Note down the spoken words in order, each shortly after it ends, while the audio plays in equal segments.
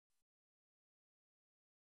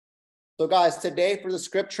So guys, today for the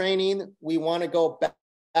script training, we want to go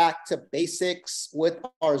back to basics with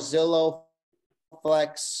our Zillow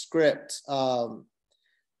Flex script.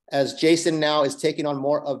 As Jason now is taking on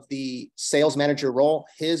more of the sales manager role,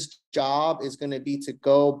 his job is going to be to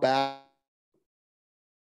go back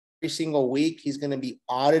every single week. He's going to be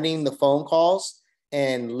auditing the phone calls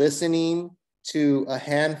and listening to a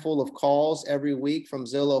handful of calls every week from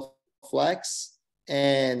Zillow Flex,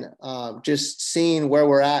 and just seeing where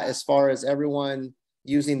we're at as far as everyone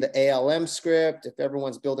using the ALM script, if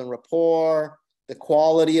everyone's building rapport, the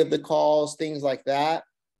quality of the calls, things like that,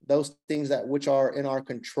 those things that which are in our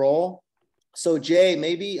control. So Jay,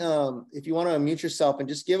 maybe if you want to unmute yourself and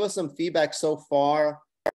just give us some feedback so far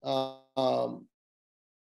from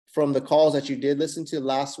the calls that you did listen to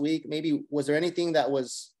last week. Maybe was there anything that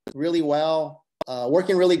was really well,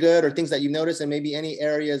 working really good, or things that you noticed, and maybe any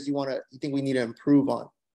areas you think we need to improve on?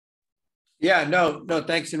 Yeah, no,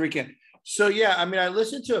 thanks, Enrique. So yeah, I mean, I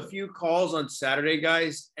listened to a few calls on Saturday,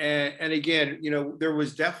 guys, and again, there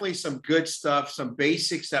was definitely some good stuff, some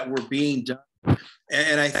basics that were being done,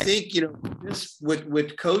 and I think this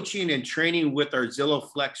with coaching and training with our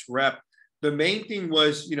Zillow Flex rep, the main thing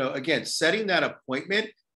was again setting that appointment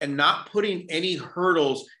and not putting any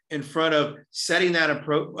hurdles in front of setting that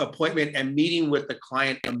appointment and meeting with the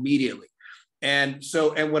client immediately. And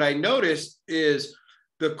what I noticed is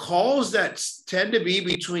the calls that tend to be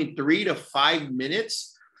between 3 to 5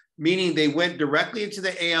 minutes, meaning they went directly into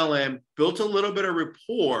the ALM, built a little bit of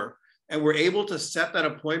rapport, and were able to set that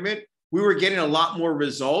appointment. We were getting a lot more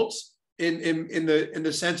results in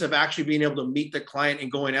the sense of actually being able to meet the client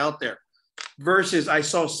and going out there. Versus I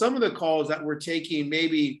saw some of the calls that were taking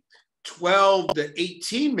maybe 12 to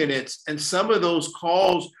 18 minutes, and some of those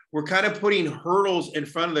calls were kind of putting hurdles in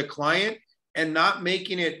front of the client and not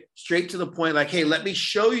making it straight to the point, like, hey, let me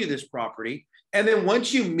show you this property. And then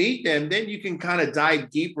once you meet them, then you can kind of dive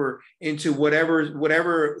deeper into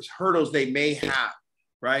whatever hurdles they may have,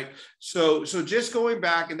 right? So just going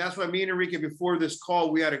back, and that's why me and Enrique, before this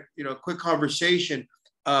call, we had a quick conversation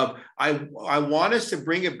of, I want us to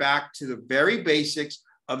bring it back to the very basics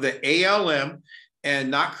of the ALM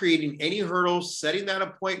and not creating any hurdles, setting that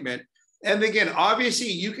appointment. And again,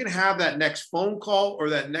 obviously, you can have that next phone call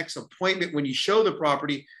or that next appointment when you show the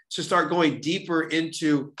property to start going deeper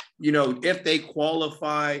into, if they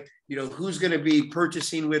qualify, who's going to be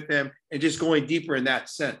purchasing with them, and just going deeper in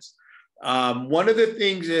that sense. One of the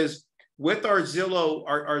things is with our Zillow,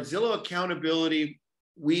 our Zillow accountability,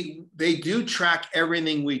 they do track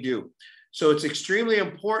everything we do. So it's extremely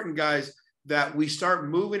important, guys, that we start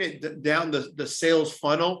moving it down the sales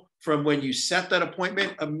funnel. From when you set that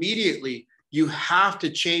appointment, immediately you have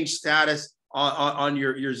to change status on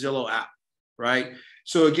your Zillow app, right?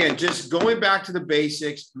 So again, just going back to the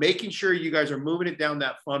basics, making sure you guys are moving it down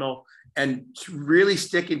that funnel and really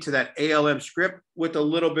sticking to that ALM script with a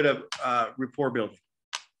little bit of rapport building.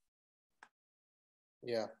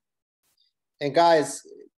 Yeah. And guys,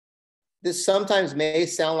 this sometimes may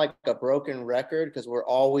sound like a broken record because we're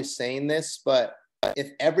always saying this, but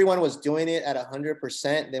if everyone was doing it at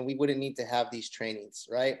 100%, then we wouldn't need to have these trainings,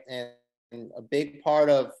 right? And a big part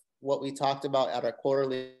of what we talked about at our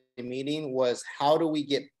quarterly meeting was how do we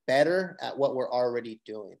get better at what we're already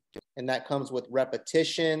doing? And that comes with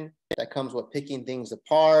repetition, that comes with picking things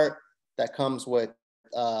apart, that comes with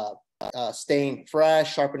staying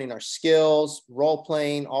fresh, sharpening our skills, role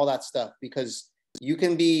playing, all that stuff, because you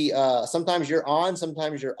can be, sometimes you're on,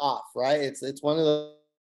 sometimes you're off, right? It's one of the,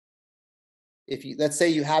 let's say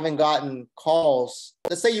you haven't gotten calls,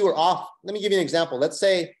 let's say you were off. Let me give you an example. Let's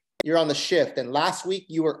say you're on the shift and last week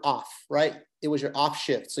you were off, right? It was your off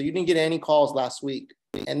shift. So you didn't get any calls last week.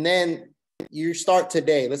 And then you start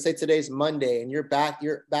today. Let's say today's Monday and you're back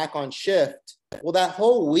on shift. Well, that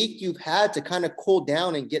whole week you've had to kind of cool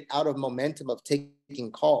down and get out of momentum of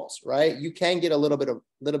taking calls, right? You can get a little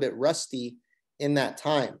bit rusty in that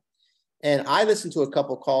time. And I listened to a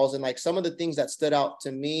couple calls, and like some of the things that stood out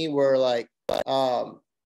to me were like,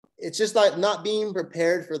 it's just like not being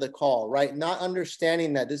prepared for the call, right? Not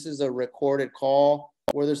understanding that this is a recorded call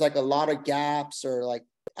where there's like a lot of gaps, or like,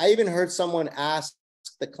 I even heard someone ask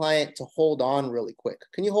the client to hold on really quick.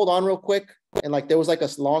 Can you hold on real quick? And like, there was like a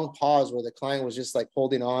long pause where the client was just like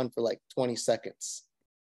holding on for like 20 seconds.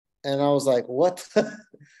 And I was like, what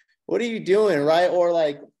are you doing? Right. Or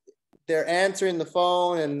like, they're answering the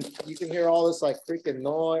phone and you can hear all this like freaking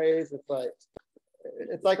noise.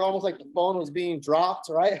 It's like almost like the phone was being dropped,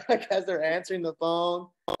 right? Like as they're answering the phone.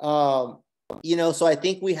 So I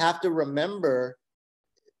think we have to remember,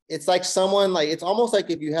 it's like someone, like, it's almost like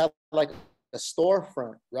if you have like a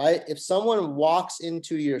storefront, right? If someone walks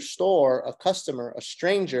into your store, a customer, a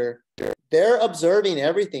stranger, they're observing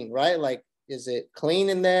everything, right? Like, is it clean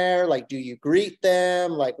in there? Like, do you greet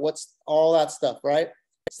them? Like, what's all that stuff, right?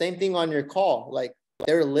 Same thing on your call. Like,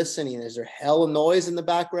 they're listening. Is there hella noise in the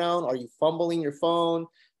background? Are you fumbling your phone?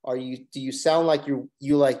 Do you sound like you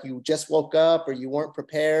just woke up or you weren't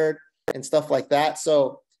prepared and stuff like that?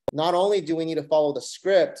 So not only do we need to follow the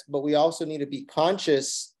script, but we also need to be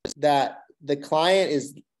conscious that the client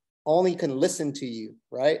is only can listen to you,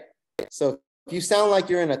 right? So if you sound like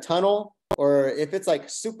you're in a tunnel, or if it's like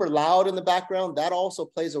super loud in the background, that also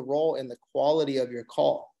plays a role in the quality of your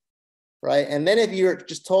call, right? And then if you're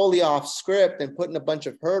just totally off script and putting a bunch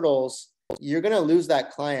of hurdles, you're going to lose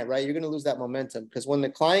that client, right? You're going to lose that momentum, because when the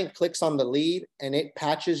client clicks on the lead and it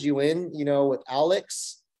patches you in, with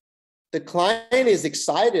Alex, the client is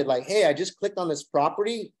excited. Like, hey, I just clicked on this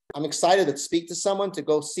property. I'm excited to speak to someone to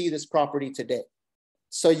go see this property today.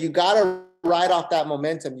 So you got to ride off that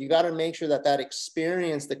momentum. You got to make sure that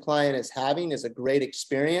experience the client is having is a great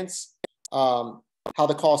experience. How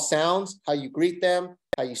the call sounds, how you greet them,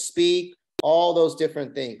 how you speak, all those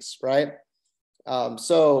different things, right?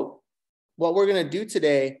 So what we're going to do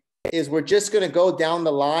today is we're just going to go down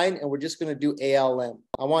the line and we're just going to do ALM.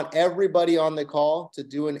 I want everybody on the call to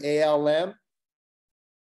do an ALM.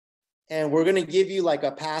 And we're going to give you like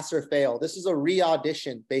a pass or fail. This is a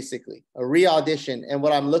re-audition, basically, a re-audition. And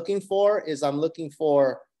what I'm looking for,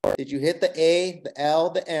 did you hit the A, the L,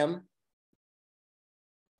 the M?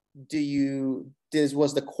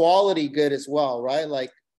 Was the quality good as well, right?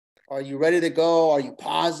 Like, are you ready to go? Are you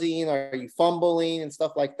pausing? Are you fumbling and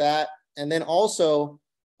stuff like that? And then also,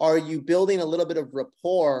 are you building a little bit of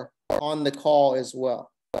rapport on the call as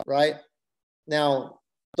well, right? Now,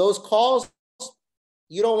 those calls,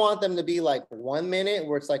 you don't want them to be like 1 minute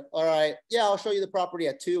where it's like, all right, yeah, I'll show you the property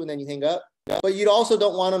at 2 and then you hang up. But you also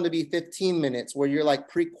don't want them to be 15 minutes where you're like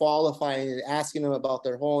pre-qualifying and asking them about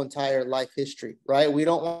their whole entire life history, right? We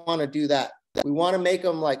don't want to do that. We want to make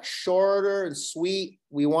them like shorter and sweet.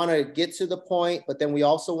 We want to get to the point, but then we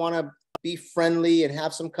also want to be friendly and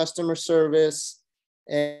have some customer service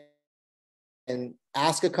and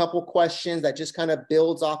ask a couple questions that just kind of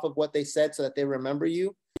builds off of what they said so that they remember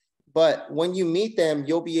you. But when you meet them,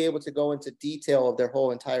 you'll be able to go into detail of their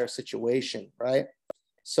whole entire situation, right?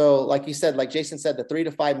 So like you said, like Jason said, the 3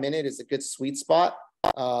 to 5 minute is a good sweet spot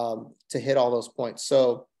to hit all those points.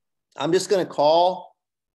 So I'm just going to call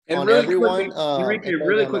on really everyone. Quickly, Enrique,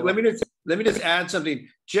 really quick, let me just add something.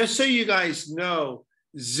 Just so you guys know,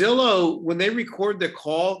 Zillow, when they record the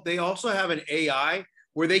call, they also have an AI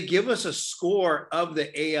where they give us a score of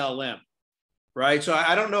the ALM. Right. So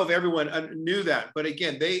I don't know if everyone knew that, but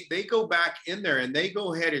again, they go back in there and they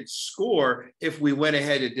go ahead and score if we went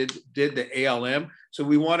ahead and did the ALM. So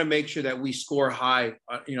we want to make sure that we score high,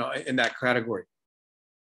 in that category.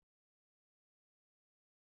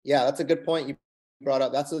 Yeah, that's a good point you brought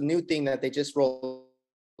up. That's a new thing that they just rolled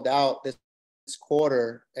out this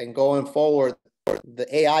quarter, and going forward, the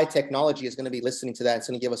AI technology is going to be listening to that. It's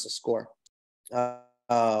going to give us a score.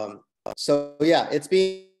 So yeah, it's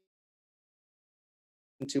being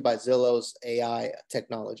to by Zillow's AI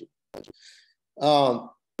technology.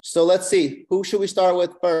 So let's see, who should we start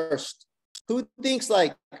with first? Who thinks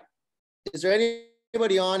like, is there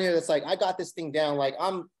anybody on here that's like, I got this thing down, like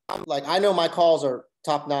I'm like, I know my calls are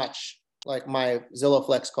top notch, like my Zillow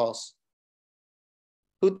Flex calls?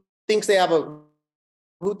 Who thinks they are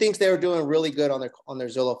doing really good on their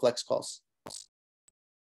Zillow Flex calls?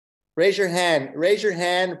 Raise your hand,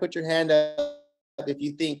 put your hand up if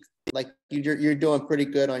you think like you're doing pretty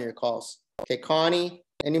good on your calls. Okay, Connie,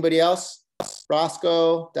 anybody else?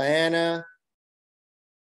 Roscoe, Diana,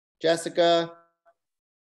 Jessica.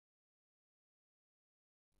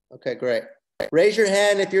 Okay, great. Raise your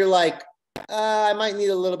hand if you're like, I might need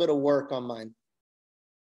a little bit of work on mine.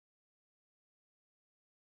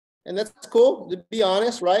 And that's cool, to be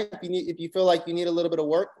honest, right? If you feel like you need a little bit of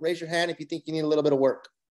work, raise your hand if you think you need a little bit of work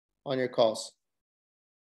on your calls.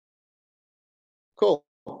 Cool.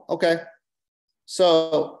 Okay.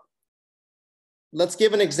 So let's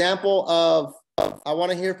give an example of, I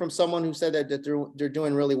want to hear from someone who said that they're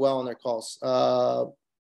doing really well on their calls.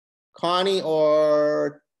 Connie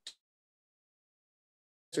or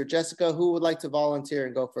Jessica, who would like to volunteer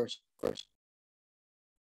and go first?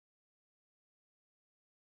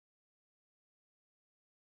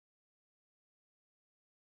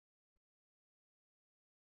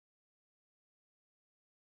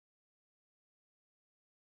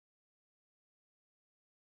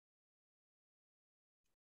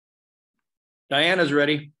 Diana's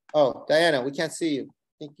ready. Oh, Diana, we can't see you.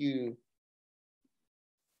 I think you.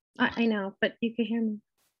 I know, but you can hear me.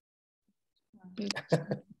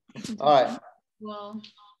 All right. Well,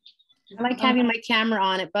 I like having my camera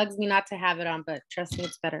on. It bugs me not to have it on, but trust me,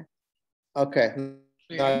 it's better. Okay.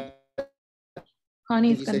 No,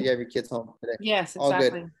 Connie's you said you have your kids home today. Yes, All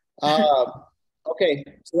exactly. good. Okay,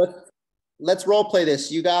 so let's role play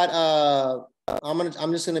this. You got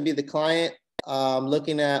I'm just gonna be the client.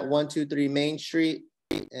 Looking at 123 Main Street,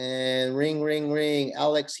 and ring, ring, ring.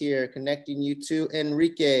 Alex here, connecting you to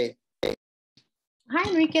Enrique. Hi,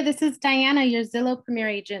 Enrique. This is Diana, your Zillow Premier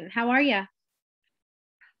Agent. How are you?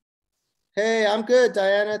 Hey, I'm good,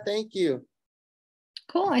 Diana. Thank you.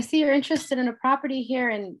 Cool. I see you're interested in a property here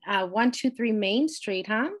in 123 Main Street,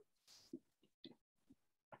 huh?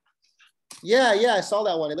 Yeah, I saw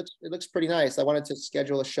that one. It looks pretty nice. I wanted to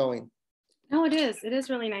schedule a showing. Oh, it is. It is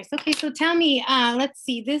really nice. Okay, so tell me, let's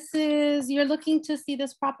see. You're looking to see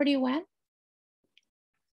this property when?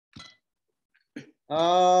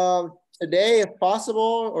 Today, if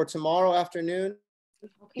possible, or tomorrow afternoon.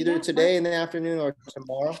 Okay, either today in the afternoon or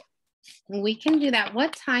tomorrow. We can do that.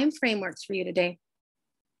 What time frame works for you today?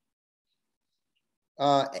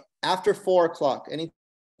 After 4 o'clock,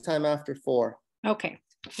 anytime after 4. Okay.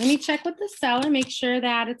 Let me check with the seller, make sure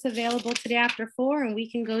that it's available today after 4, and we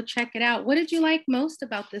can go check it out. What did you like most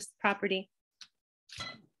about this property?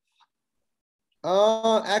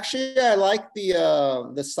 Actually, I like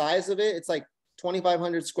the size of it. It's like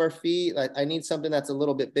 2,500 square feet. I need something that's a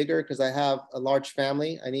little bit bigger because I have a large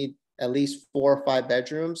family. I need at least 4 or 5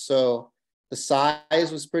 bedrooms. So the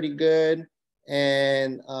size was pretty good.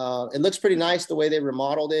 And it looks pretty nice the way they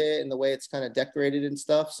remodeled it and the way it's kind of decorated and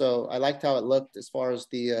stuff. So I liked how it looked as far as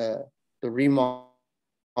the remodel,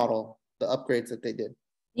 the upgrades that they did.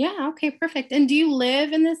 Yeah, okay, perfect. And do you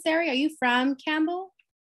live in this area? Are you from Campbell?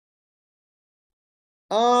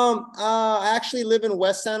 I actually live in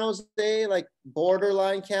West San Jose, like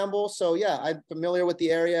borderline Campbell. So yeah, I'm familiar with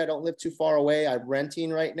the area. I don't live too far away. I'm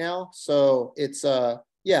renting right now. So it's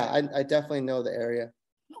yeah, I definitely know the area.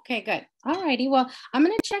 Okay, good. All righty. Well, I'm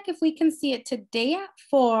going to check if we can see it today at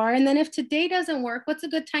 4. And then if today doesn't work, what's a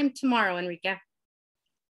good time tomorrow, Enrique?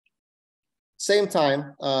 Same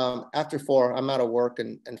time, after 4. I'm out of work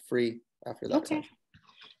and free after that time.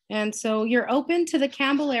 And so you're open to the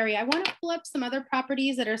Campbell area. I want to pull up some other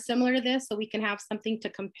properties that are similar to this so we can have something to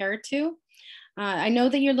compare to. I know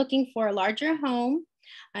that you're looking for a larger home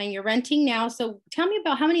and you're renting now. So tell me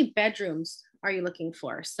about how many bedrooms are you looking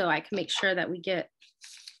for so I can make sure that we get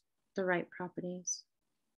the right properties.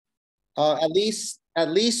 At least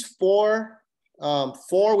 4.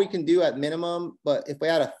 4 we can do at minimum, but if we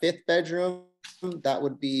had a 5th bedroom, that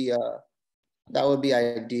would be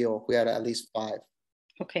ideal. If we had at least 5.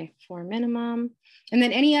 Okay, 4 minimum. And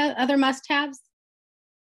then any other must-haves?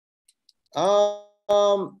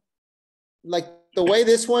 Like the way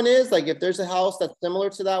this one is, like if there's a house that's similar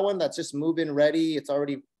to that one, that's just move-in ready, it's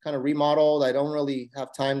already kind of remodeled. I don't really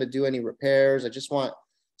have time to do any repairs. I just want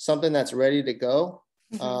something that's ready to go.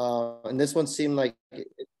 Mm-hmm. And this one seemed like it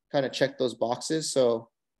kind of checked those boxes. So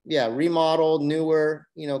yeah, remodeled, newer,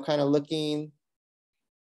 kind of looking.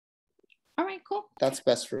 All right, cool. That's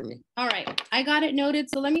best for me. All right, I got it noted.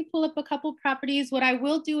 So let me pull up a couple properties. What I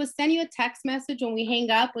will do is send you a text message when we hang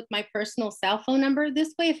up with my personal cell phone number.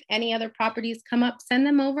 This way, if any other properties come up, send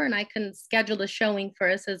them over and I can schedule the showing for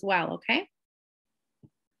us as well, okay?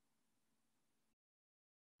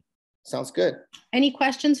 Sounds good. Any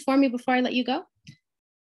questions for me before I let you go?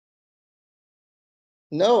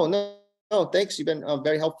 No, thanks. You've been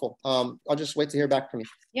very helpful. I'll just wait to hear back from you.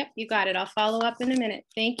 Yep, you got it. I'll follow up in a minute.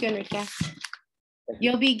 Thank you, Enrique.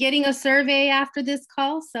 You'll be getting a survey after this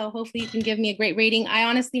call, so hopefully you can give me a great rating. I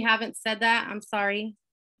honestly haven't said that. I'm sorry.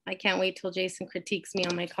 I can't wait till Jason critiques me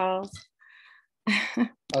on my calls.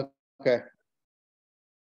 Okay,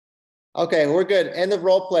 we're good. End of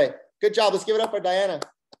role play. Good job. Let's give it up for Diana.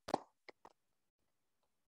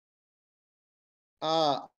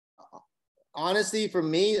 Honestly, for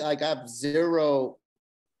me, like I have zero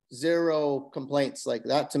complaints. Like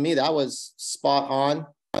that, to me, that was spot on.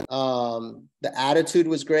 The attitude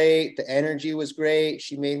was great. The energy was great.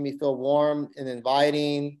 She made me feel warm and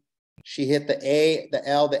inviting. She hit the A, the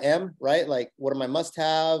L, the M, right? Like, what are my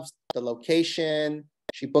must-haves? The location.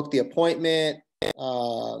 She booked the appointment.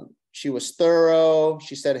 She was thorough.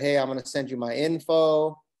 She said, hey, I'm going to send you my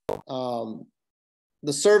info.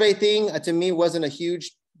 The survey thing, to me, wasn't a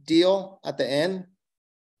huge deal at the end.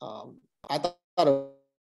 I thought it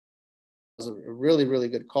was a really, really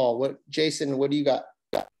good call. Jason, what do you got?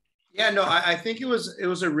 Yeah, no, I think it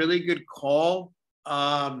was a really good call.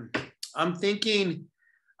 I'm thinking,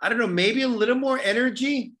 I don't know, maybe a little more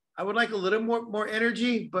energy. I would like a little more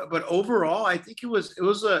energy, but overall, I think it was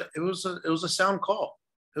a sound call.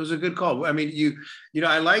 It was a good call. I mean,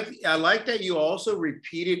 I like that you also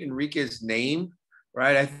repeated Enrique's name,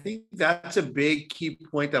 right? I think that's a big key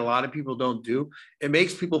point that a lot of people don't do. It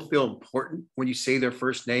makes people feel important when you say their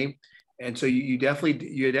first name, and so you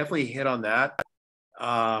definitely hit on that.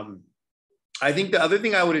 I think the other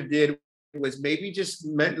thing I would have did was maybe just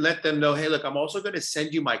let them know, hey, look, I'm also going to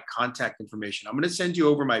send you my contact information. I'm going to send you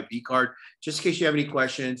over my V card just in case you have any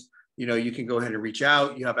questions. You can go ahead and reach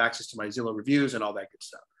out. You have access to my Zillow reviews and all that good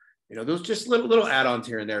stuff. Those just little add-ons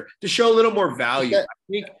here and there to show a little more value. I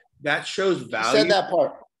think that shows value. You said that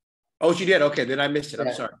part. Oh, she did. Okay, then I missed it. Yeah.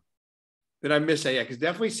 I'm sorry. Then I missed it. Yeah, because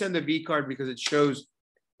definitely send the V card because it shows,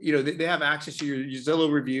 they have access to your Zillow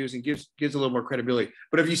reviews and gives a little more credibility.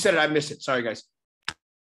 But if you said it, I missed it. Sorry, guys.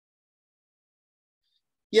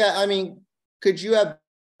 Yeah, I mean, could you have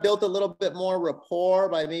built a little bit more rapport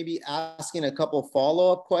by maybe asking a couple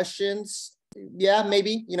follow-up questions? Yeah,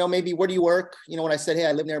 maybe, maybe where do you work? When I said, hey,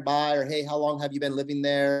 I live nearby, or hey, how long have you been living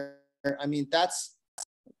there? I mean,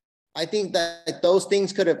 I think that those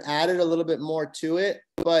things could have added a little bit more to it.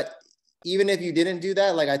 But even if you didn't do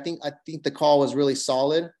that, like, I think the call was really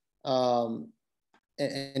solid. And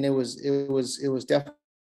it was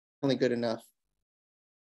definitely good enough.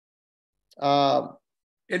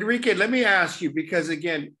 Enrique, let me ask you, because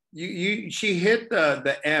again, she hit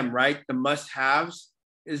the M, right? The must-haves.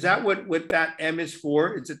 Is that what that M is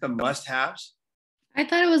for? Is it the must-haves? I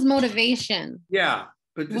thought it was motivation. Yeah,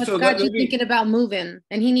 but What so got you thinking about moving?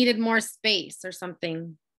 And he needed more space or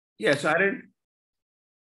something. Yeah, so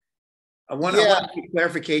I want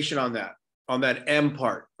clarification on that M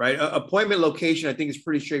part, right? Appointment location, I think, is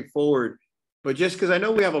pretty straightforward, but just because I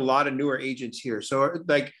know we have a lot of newer agents here, so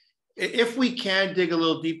like, if we can dig a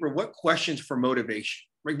little deeper, what questions for motivation?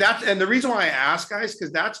 Like and the reason why I ask, guys,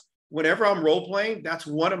 because that's whenever I'm role playing, that's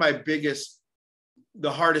one of my the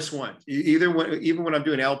hardest ones. Even when I'm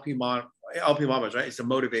doing LP mamas, right? It's the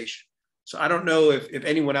motivation. So I don't know if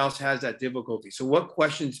anyone else has that difficulty. So what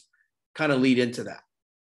questions kind of lead into that?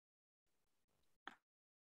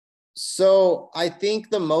 So I think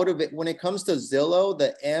when it comes to Zillow,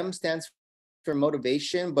 the M stands for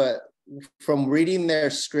motivation, but from reading their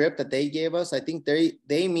script that they gave us, I think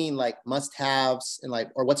they mean like must-haves and like,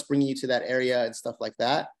 or what's bringing you to that area and stuff like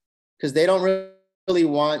that. Because they don't really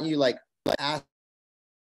want you like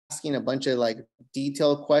asking a bunch of like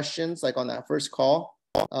detailed questions like on that first call.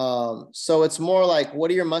 So it's more like,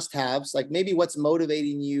 what are your must-haves? Like maybe what's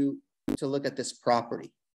motivating you to look at this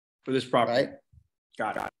property? For this property. Right?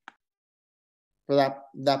 Got it. For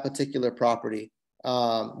that particular property.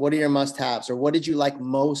 What are your must-haves, or what did you like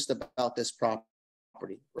most about this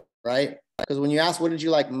property, right? Because when you ask what did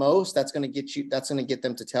you like most, that's going to get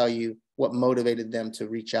them to tell you what motivated them to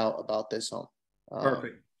reach out about this home.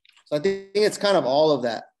 Perfect. So I think it's kind of all of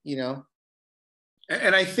that,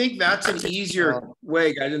 And I think that's an easier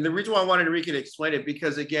way, guys. And the reason why I wanted Enrique to explain it,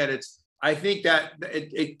 because again, I think that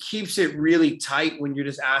it keeps it really tight when you're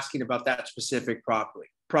just asking about that specific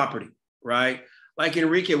property, right? Like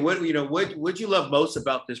Enrique, what you love most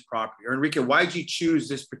about this property? Or Enrique, why did you choose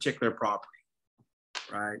this particular property?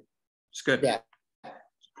 Right. It's good. Yeah.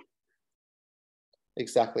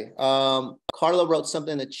 Exactly. Carla wrote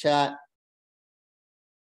something in the chat.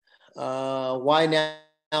 Why now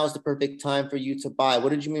is the perfect time for you to buy? What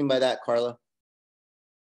did you mean by that, Carla?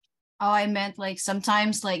 Oh, I meant like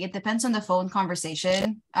sometimes like it depends on the phone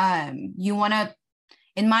conversation. You want to,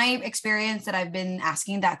 in my experience that I've been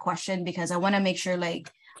asking that question because I want to make sure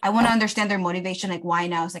like I want to understand their motivation, like why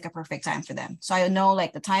now is like a perfect time for them. So I know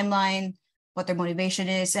like the timeline, what their motivation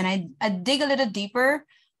is, and I dig a little deeper,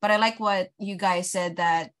 but I like what you guys said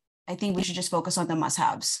that I think we should just focus on the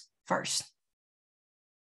must-haves first.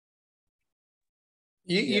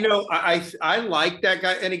 I like that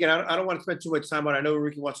guy. And again, I don't want to spend too much time on it. I know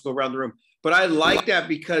Ricky wants to go around the room, but I like that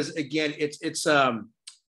because again, it's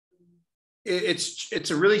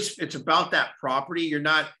about that property.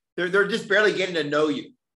 They're just barely getting to know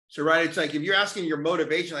you. So, right. It's like, if you're asking your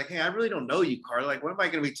motivation, like, hey, I really don't know you, Carl. Like, what am I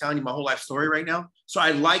going to be telling you my whole life story right now? So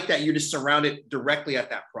I like that you're just surrounded directly at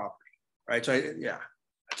that property. Right. So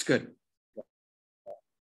that's good.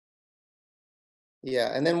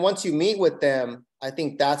 Yeah. And then once you meet with them, I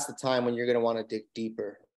think that's the time when you're going to want to dig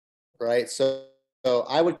deeper. Right. So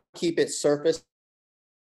I would keep it surface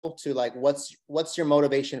to like, what's your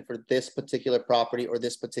motivation for this particular property or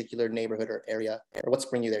this particular neighborhood or area, or what's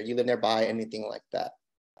bringing you there? You live nearby, anything like that.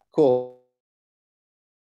 Cool.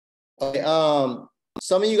 Okay.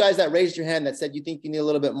 Some of you guys that raised your hand that said you think you need a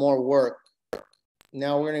little bit more work.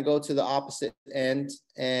 Now we're going to go to the opposite end.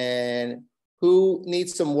 And Who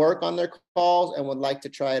needs some work on their calls and would like to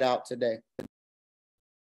try it out today?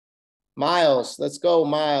 Miles, let's go,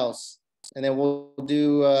 Miles. And then we'll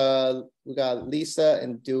do, we got Lisa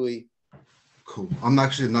and Dewey. Cool. I'm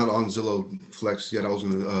actually not on Zillow Flex yet. I was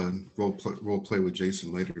going to role play with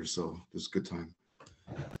Jason later, so it's a good time.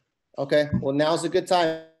 Okay, well, now's a good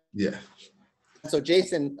time. Yeah. So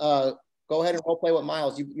Jason, go ahead and role play with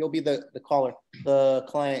Miles. You'll be the caller, the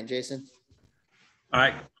client, Jason. All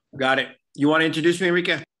right, got it. You want to introduce me,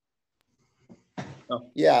 Enrique? Oh.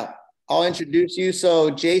 Yeah, I'll introduce you. So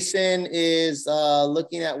Jason is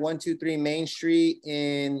looking at 123 Main Street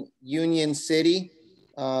in Union City.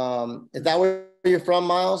 Is that where you're from,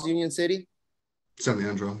 Miles? Union City? San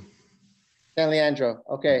Leandro. San Leandro.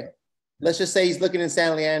 Okay. Let's just say he's looking in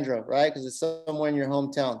San Leandro, right? Because it's somewhere in your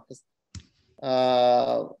hometown.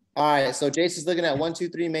 All right. So Jason's looking at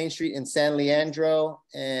 123 Main Street in San Leandro.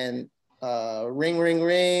 And ring, ring,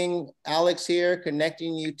 ring. Alex here,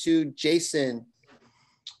 connecting you to Jason.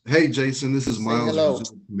 Hey, Jason. This is Miles, hello.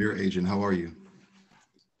 Premier Agent. How are you?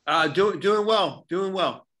 Doing well. Doing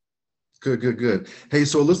well. Good, good, good. Hey,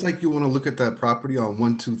 so it looks like you want to look at that property on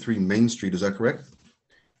 123 Main Street. Is that correct?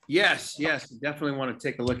 Yes, definitely want to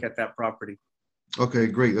take a look at that property. Okay,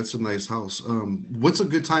 great. That's a nice house. What's a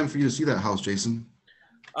good time for you to see that house, Jason?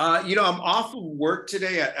 I'm off of work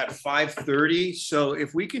today at 5:30. So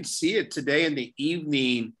if we can see it today in the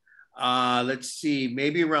evening, let's see,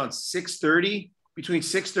 maybe around 6:30, between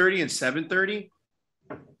 6:30 and 7:30.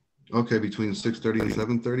 Okay, between 6:30 and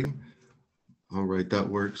 7:30. All right, that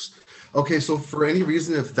works. Okay, so for any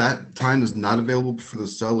reason, if that time is not available for the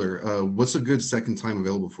seller, what's a good second time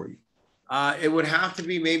available for you? It would have to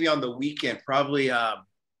be maybe on the weekend, probably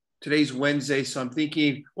today's Wednesday. So I'm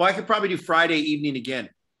thinking, well, I could probably do Friday evening again.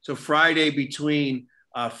 So Friday between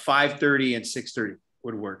 5:30 and 6:30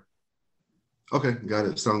 would work. Okay, got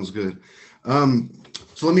it. Sounds good.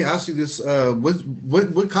 So let me ask you this: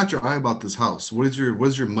 what caught your eye about this house? What is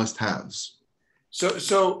your must-haves?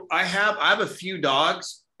 So I have a few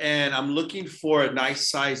dogs, and I'm looking for a nice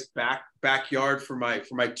sized backyard for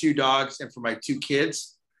my two dogs and for my two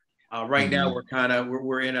kids. Right now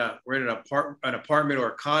we're in an apartment or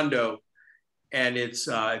a condo, and it's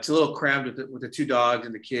a little crammed with the two dogs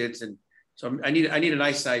and the kids, and so I need a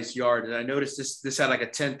nice sized yard. And I noticed this had like a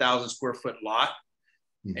 10,000 square foot lot,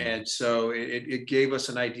 and so it gave us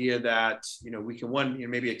an idea that we can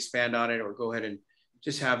maybe expand on it or go ahead and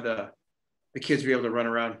just have the kids be able to run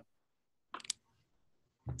around.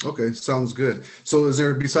 Okay, sounds good. So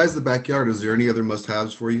besides the backyard, is there any other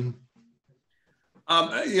must-haves for you?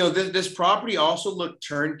 This property also looked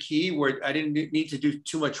turnkey where I didn't need to do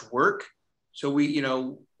too much work. So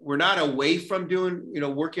we're not away from doing,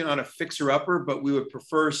 working on a fixer-upper, but we would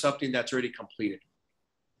prefer something that's already completed.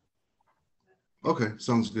 Okay,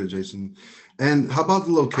 sounds good, Jason. And how about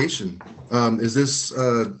the location? Is this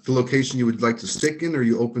the location you would like to stick in, or are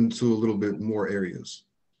you open to a little bit more areas?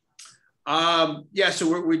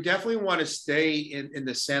 So we definitely want to stay in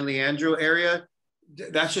the San Leandro area.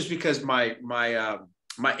 That's just because my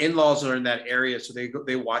in-laws are in that area, so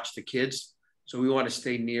they watch the kids. So we want to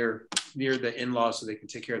stay near the in-laws so they can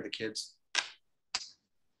take care of the kids.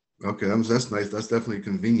 Okay, that's nice. That's definitely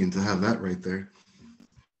convenient to have that right there.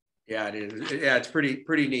 Yeah, it is. Yeah, it's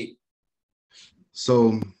pretty neat.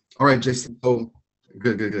 So, all right, Jason. Oh,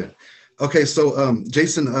 good. Okay, so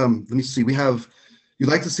Jason, let me see. You'd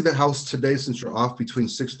like to see that house today since you're off between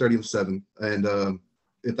 6:30 and 7. And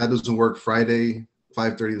if that doesn't work, Friday,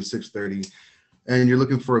 5:30 to 6:30. And you're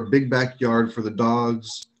looking for a big backyard for the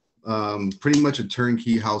dogs, pretty much a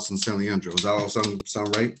turnkey house in San Leandro. Does that all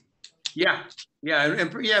sound right? Yeah,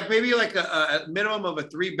 and maybe like a minimum of a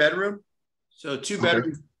 3-bedroom. So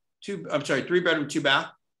 2-bedroom. Okay. 3-bedroom,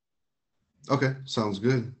 2-bath. Okay, sounds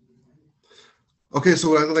good. Okay, so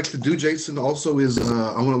what I'd like to do, Jason, also is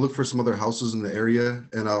I want to look for some other houses in the area,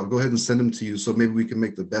 and I'll go ahead and send them to you so maybe we can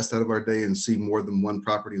make the best out of our day and see more than one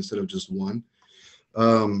property instead of just one.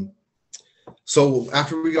 So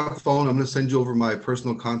after we got the phone, I'm going to send you over my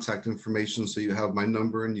personal contact information so you have my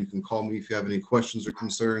number and you can call me if you have any questions or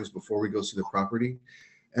concerns before we go see the property.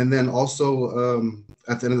 And then also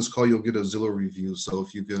at the end of this call, you'll get a Zillow review. So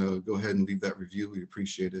if you can go ahead and leave that review, we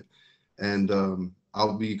appreciate it. And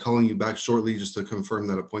I'll be calling you back shortly just to confirm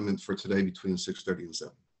that appointment for today between 6:30 and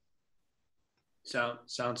 7.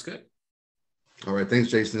 Sounds good. All right. Thanks,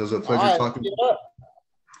 Jason. It was a pleasure talking to you.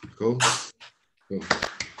 Cool.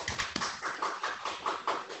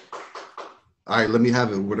 All right. Let me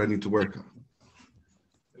have it. What do I need to work on?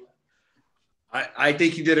 I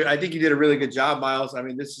think you did it. I think you did a really good job, Miles. I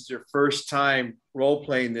mean, this is your first time role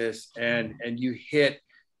playing this, and you hit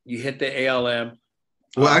the ALM.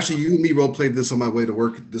 Well, actually, you and me role played this on my way to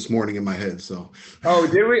work this morning in my head. So. Oh,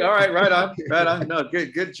 did we? All right, right on, right on. No,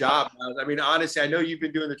 good job, Miles. I mean, honestly, I know you've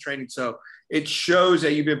been doing the training, so it shows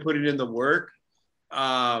that you've been putting in the work.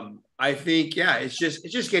 I think, yeah, it's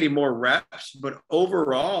just getting more reps. But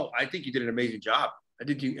overall, I think you did an amazing job. I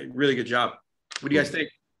think you a really good job. What do you guys think?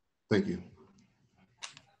 Thank you.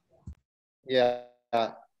 Yeah.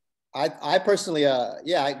 I personally,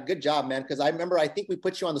 yeah, good job, man. Because I remember, I think we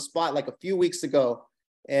put you on the spot like a few weeks ago,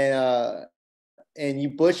 and you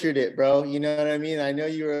butchered it, bro. You know what I mean? I know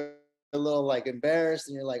you were a little like embarrassed,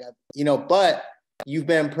 and you're like, you know, but you've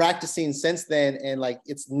been practicing since then, and like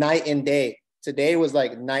it's night and day. Today was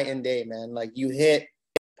like night and day, man. Like you hit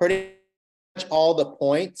pretty much all the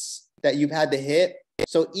points that you've had to hit.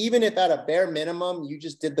 So even if at a bare minimum you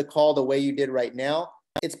just did the call the way you did right now,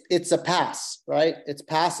 it's a pass, right? It's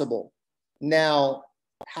passable. Now,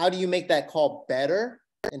 how do you make that call better?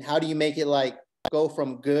 And how do you make it like go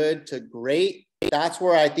from good to great? That's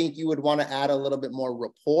where I think you would want to add a little bit more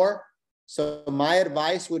rapport. So my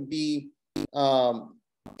advice would be,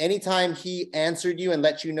 anytime he answered you and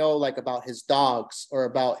let you know like about his dogs or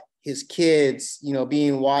about his kids, you know,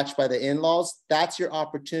 being watched by the in-laws, that's your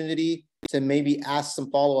opportunity to maybe ask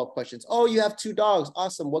some follow-up questions. Oh, you have 2 dogs.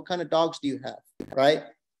 Awesome. What kind of dogs do you have? Right?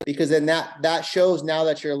 Because then that shows now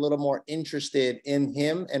that you're a little more interested in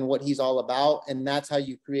him and what he's all about. And that's how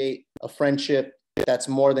you create a friendship that's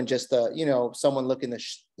more than just you know, someone looking to,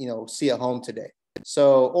 you know, see a home today.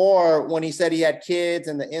 So, or when he said he had kids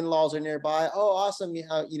and the in-laws are nearby, oh, awesome. You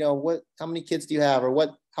know, how many kids do you have?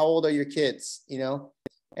 Or how old are your kids? You know,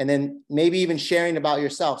 and then maybe even sharing about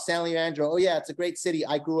yourself. San Leandro, oh yeah, it's a great city.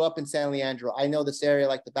 I grew up in San Leandro. I know this area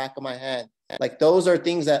like the back of my hand. Like those are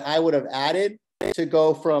things that I would have added to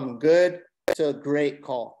go from good to great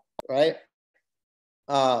call, right?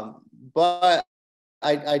 But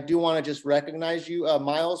I do want to just recognize you,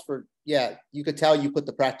 Miles, for, yeah, you could tell you put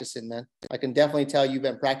the practice in, man. I can definitely tell you've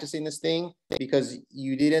been practicing this thing because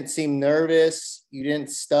you didn't seem nervous. You didn't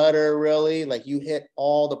stutter really. Like you hit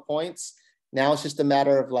all the points. Now it's just a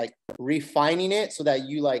matter of like refining it so that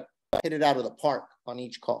you like hit it out of the park on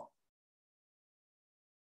each call.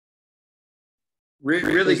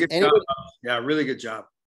 Really good job. Yeah, really good job.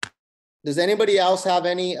 Does anybody else have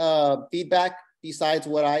any feedback besides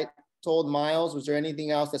what I told Miles? Was there anything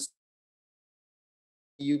else that's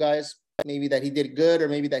you guys maybe that he did good or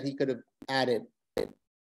maybe that he could have added? I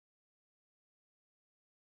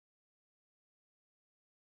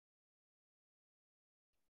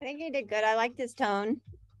think he did good. I liked his tone.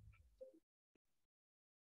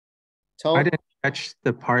 I didn't catch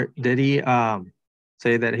the part. Did he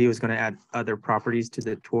say that he was going to add other properties to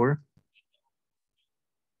the tour?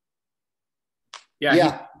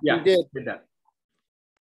 Yeah, he did. Did that.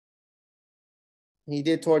 He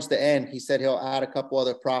did towards the end. He said he'll add a couple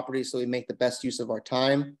other properties so we make the best use of our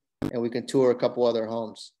time and we can tour a couple other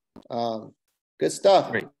homes. Good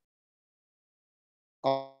stuff. Great.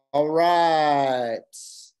 All right.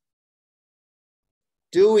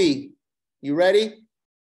 Dewey, you ready?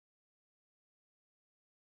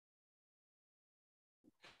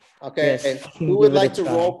 Okay. Yes, Who would give it a like to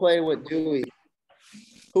try. role play with Dewey?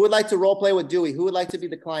 Who would like to role play with Dewey? Who would like to be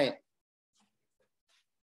the client?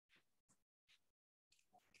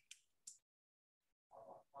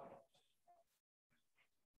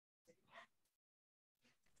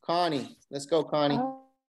 Connie, let's go, Connie.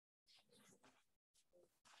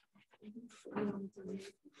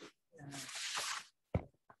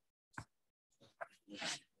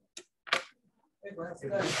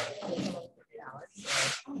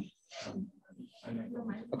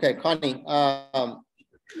 Okay, Connie.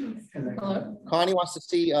 Connie wants to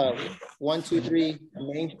see 1, 2, 3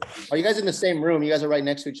 main. Are you guys in the same room? You guys are right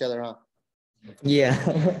next to each other, huh?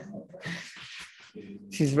 Yeah.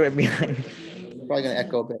 She's right behind. Probably gonna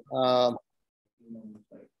echo a bit.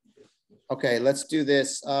 Okay, let's do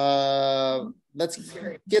this. Let's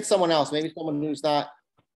get someone else, maybe someone who's not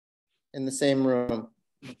in the same room.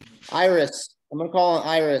 Iris, I'm gonna call on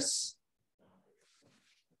Iris.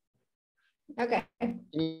 Okay. Can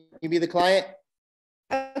you be the client?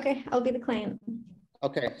 Okay, I'll be the client.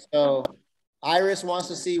 Okay, so Iris wants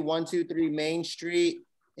to see 1, 2, 3 Main Street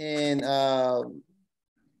in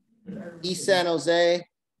East San Jose.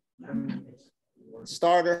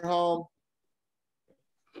 Starter home.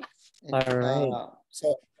 All right.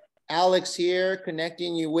 So Alex here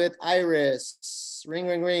connecting you with Iris. Ring,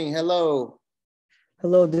 ring, ring. Hello.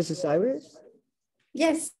 Hello, this is Iris.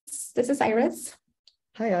 Yes, this is Iris.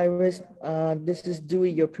 Hi, Iris. This is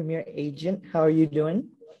Dewey, your premier agent. How are you doing?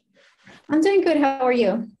 I'm doing good. How are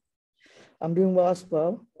you? I'm doing well as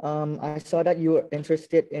well. I saw that you were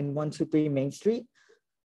interested in 123 Main Street.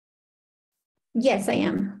 Yes, I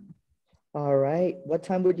am. All right. What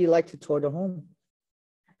time would you like to tour the home?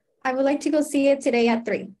 I would like to go see it today at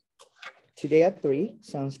 3. Today at 3.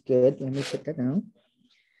 Sounds good. Let me put that down.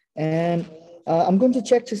 And I'm going to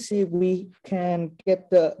check to see if we can get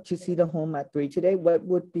to see the home at 3 today. What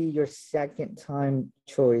would be your second time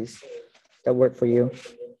choice that work for you?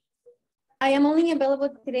 I am only available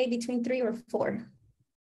today between 3 or 4.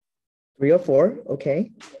 3 or 4,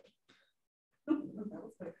 okay.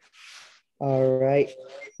 All right.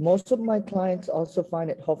 Most of my clients also find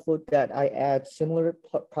it helpful that I add similar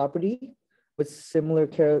property with similar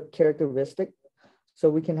characteristic, so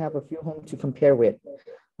we can have a few homes to compare with.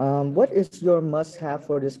 What is your must-have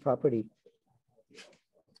for this property?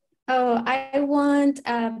 Oh, I want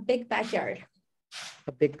a big backyard.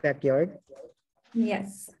 A big backyard?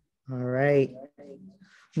 Yes. All right.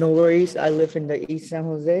 No worries. I live in the East San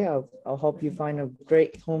Jose. I'll help you find a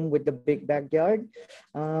great home with the big backyard.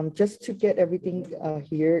 Just to get everything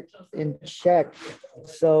here in check.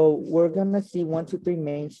 So we're gonna see 123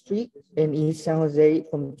 Main Street in East San Jose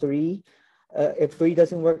from 3. If 3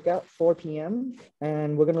 doesn't work out, 4 p.m.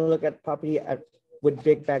 And we're gonna look at property with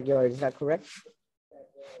big backyard. Is that correct?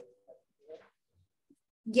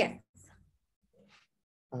 Yes.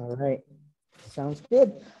 All right. Sounds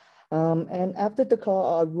good. And after the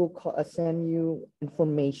call, I will send you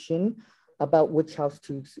information about which house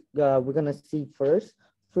we're gonna see first.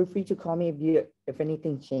 Feel free to call me if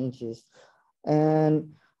anything changes.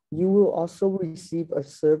 And you will also receive a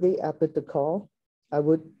survey after the call. I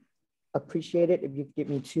would appreciate it if you give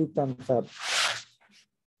me 2 thumbs up.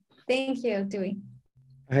 Thank you, Dewey.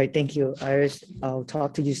 All right, thank you, Iris. I'll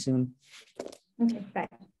talk to you soon. Okay, bye.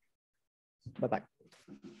 Bye-bye.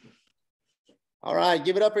 All right,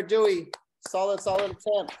 give it up for Dewey. Solid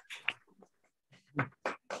attempt.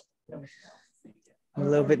 I'm a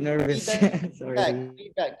little bit nervous. Sorry.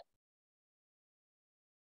 Feedback.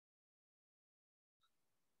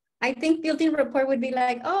 I think building rapport would be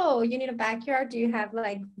like, oh, you need a backyard. Do you have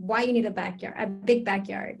like, why you need a backyard, a big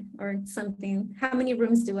backyard or something? How many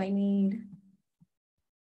rooms do I need?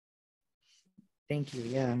 Thank you,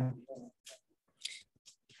 yeah.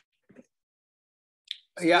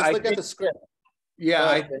 Yeah, Let's look at the script. Yeah,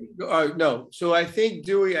 I think, no. So I think,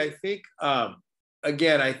 Dewey,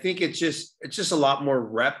 again, I think it's just a lot more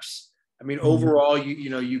reps. I mean, overall,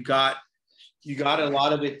 you got a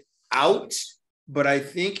lot of it out, but I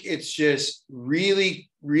think it's just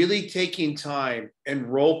really taking time and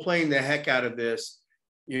role playing the heck out of this,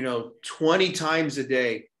 20 times a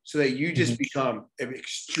day so that you just become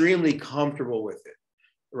extremely comfortable with it.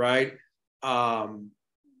 Right.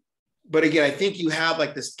 But again, I think you have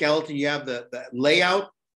like the skeleton, you have the layout,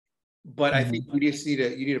 but I think you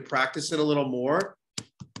need to practice it a little more.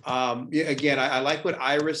 Again, I like what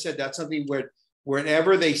Iris said. That's something where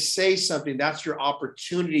whenever they say something, that's your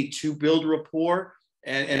opportunity to build rapport.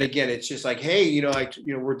 And again, it's just like, hey,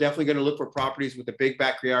 we're definitely going to look for properties with a big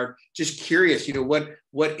backyard. Just curious,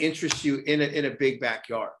 what interests you in a big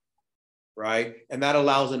backyard, right? And that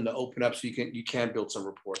allows them to open up so you can build some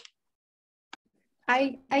rapport.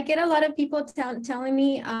 I get a lot of people telling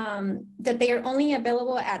me that they are only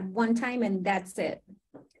available at one time and that's it.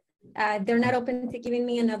 They're not open to giving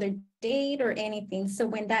me another date or anything. So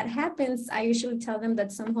when that happens, I usually tell them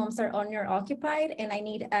that some homes are owner occupied and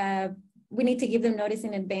we need to give them notice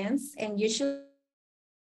in advance. And usually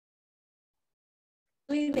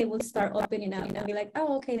they will start opening up and I'll be like,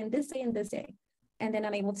 oh, okay, then this day and this day. And then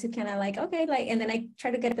I'm able to kind of like, okay, like, and then I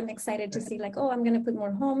try to get them excited to see like, oh, I'm going to put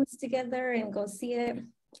more homes together and go see it.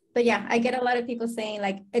 But yeah, I get a lot of people saying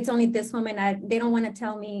like, it's only this home and they don't want to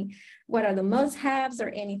tell me what are the must-haves or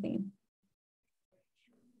anything.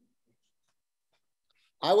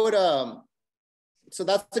 I would, so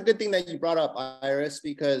that's a good thing that you brought up, Iris,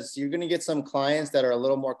 because you're going to get some clients that are a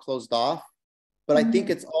little more closed off. But I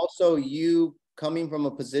think it's also you coming from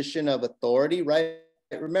a position of authority, right?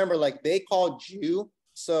 Remember, like they called you.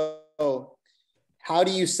 So how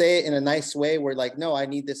do you say it in a nice way where like, no, I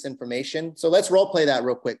need this information. So let's role play that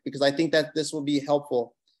real quick, because I think that this will be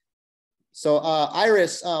helpful. So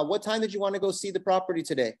Iris, what time did you want to go see the property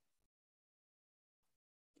today?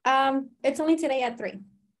 It's only today at 3.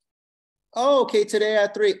 Oh, okay. Today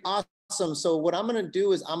at 3. Awesome. So what I'm going to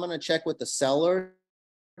do is I'm going to check with the seller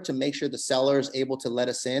to make sure the seller is able to let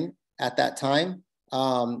us in at that time.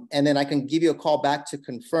 And then I can give you a call back to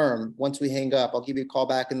confirm. Once we hang up, I'll give you a call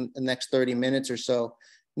back in the next 30 minutes or so.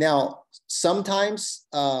 Now, sometimes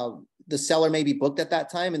the seller may be booked at that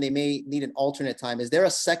time and they may need an alternate time. Is there a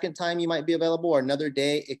second time you might be available or another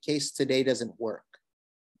day in case today doesn't work?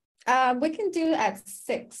 We can do at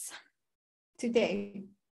 6 today.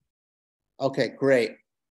 Okay, great.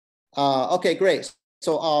 Okay, great.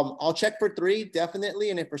 So I'll check for 3, definitely.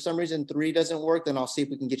 And if for some reason 3 doesn't work, then I'll see if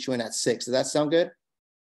we can get you in at 6. Does that sound good?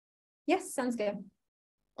 Yes, sounds good.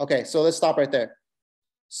 Okay, so let's stop right there.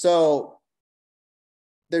 So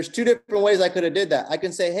there's 2 different ways I could have did that. I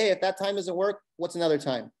can say, hey, if that time doesn't work, what's another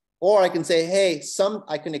time? Or I can say, hey,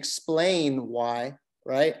 I can explain why,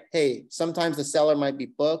 right? Hey, sometimes the seller might be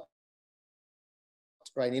booked,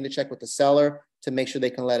 right? I need to check with the seller to make sure they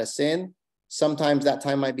can let us in. Sometimes that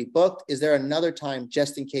time might be booked. Is there another time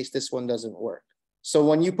just in case this one doesn't work? So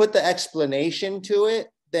when you put the explanation to it,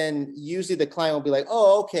 then usually the client will be like,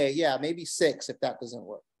 oh, okay, yeah, maybe 6 if that doesn't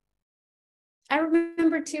work. I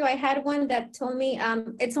remember too, I had one that told me,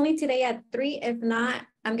 it's only today at 3. If not,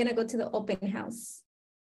 I'm going to go to the open house.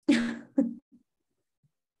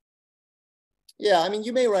 Yeah, I mean,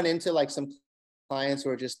 you may run into like some clients who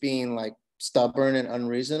are just being like stubborn and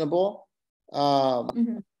unreasonable.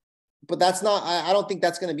 But that's not, I don't think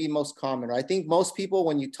that's going to be most common. Right? I think most people,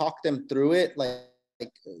 when you talk them through it, like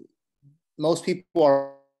most people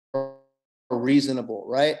are reasonable,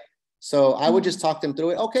 right? So I would just talk them through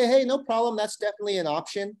it. Okay, hey, no problem. That's definitely an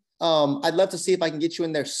option. I'd love to see if I can get you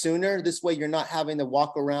in there sooner. This way you're not having to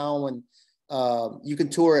walk around when you can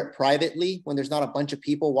tour it privately when there's not a bunch of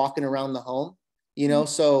people walking around the home. You know,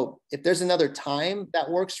 so if there's another time that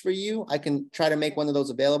works for you, I can try to make one of those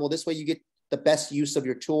available. This way you get the best use of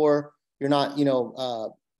your tour. You're not, you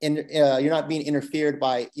know, you're not being interfered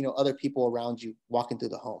by, you know, other people around you walking through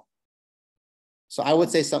the home. So I would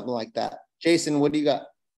say something like that. Jason, what do you got?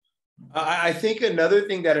 I think another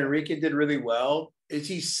thing that Enrique did really well is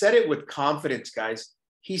he said it with confidence, guys.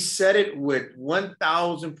 He said it with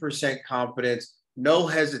 1000% confidence, no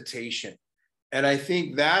hesitation. And I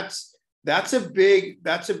think that's a big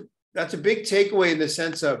takeaway in the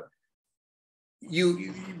sense of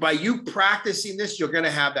by you practicing this, you're going to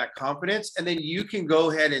have that confidence, and then you can go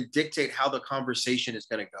ahead and dictate how the conversation is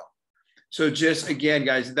going to go. So just again,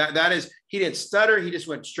 guys, that is, he didn't stutter, he just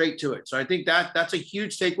went straight to it. So I think that's a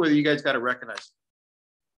huge takeaway that you guys got to recognize.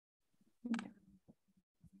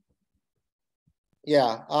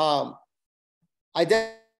 Yeah, I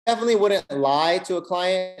definitely wouldn't lie to a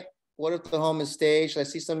client. What if the home is staged? I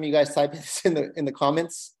see some of you guys type this in the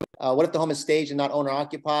comments. What if the home is staged and not owner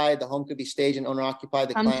occupied? The home could be staged and owner occupied.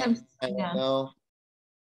 The client, I don't know.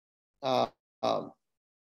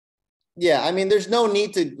 Yeah, I mean, there's no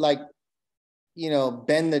need to like, you know,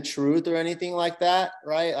 bend the truth or anything like that,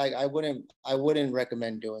 right? Like I wouldn't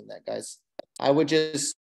recommend doing that, guys. I would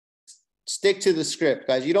just stick to the script,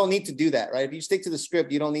 guys. You don't need to do that, right? If you stick to the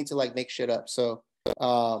script, you don't need to like make shit up. So,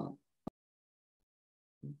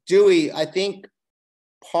 Dewey, I think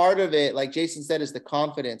part of it, like Jason said, is the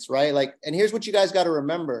confidence, right? Like, and here's what you guys got to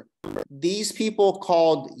remember. These people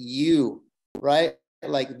called you, right?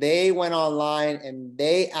 Like they went online and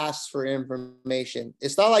they asked for information.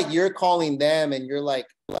 It's not like you're calling them and you're like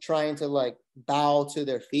trying to like bow to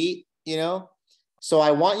their feet, you know? So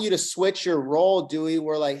I want you to switch your role, Dewey.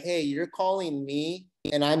 We're like, hey, you're calling me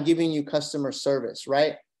and I'm giving you customer service,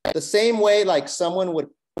 right? The same way like someone would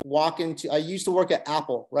walk into, I used to work at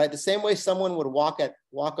Apple, right? The same way someone would walk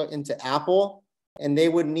into Apple and they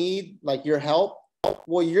would need like your help.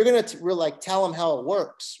 Well, you're going to like tell them how it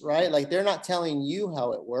works, right? Like they're not telling you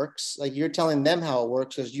how it works. Like you're telling them how it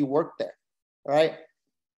works because you work there, right?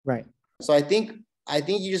 Right. So I think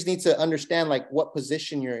you just need to understand like what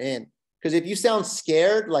position you're in. Because if you sound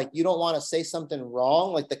scared, like you don't want to say something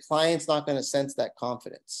wrong, like the client's not going to sense that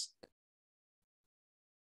confidence.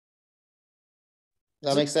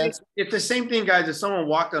 Does that make sense? It's the same thing, guys. If someone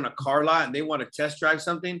walked on a car lot and they want to test drive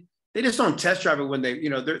something, they just don't test drive it when they, you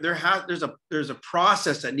know, there's a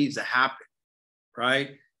process that needs to happen,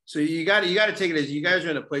 right? So you got to take it as you guys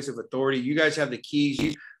are in a place of authority. You guys have the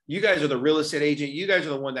keys. You guys are the real estate agent. You guys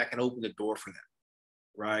are the one that can open the door for them,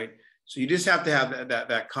 right? So you just have to have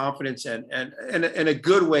that confidence and in a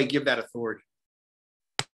good way give that authority.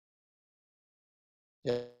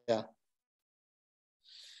 Yeah.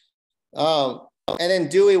 And then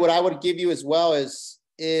Dewey, what I would give you as well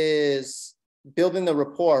is building the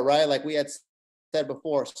rapport, right? Like we had said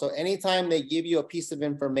before. So anytime they give you a piece of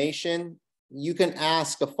information, you can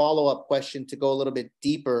ask a follow-up question to go a little bit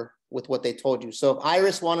deeper with what they told you. So if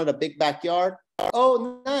Iris wanted a big backyard,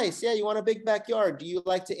 oh, nice. Yeah, you want a big backyard. Do you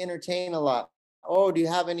like to entertain a lot? Oh, do you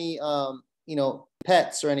have any, you know,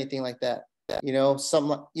 pets or anything like that? You know,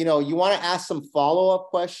 you want to ask some follow-up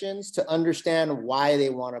questions to understand why they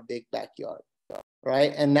want a big backyard,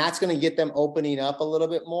 right? And that's going to get them opening up a little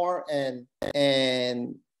bit more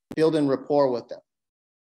and building rapport with them.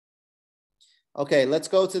 Okay, let's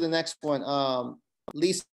go to the next one.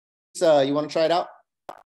 Lisa, you want to try it out?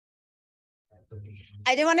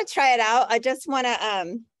 I do want to try it out. I just want to,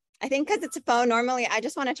 I think because it's a phone, normally I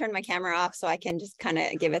just want to turn my camera off so I can just kind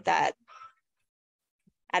of give it that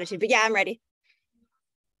attitude. But yeah, I'm ready.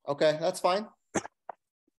 Okay, that's fine.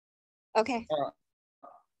 Okay.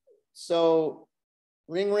 So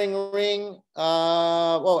ring, ring, ring.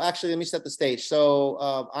 Well, actually, let me set the stage.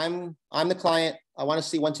 So I'm the client. I want to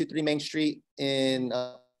see 123 Main Street in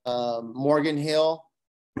Morgan Hill.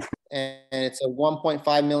 And it's a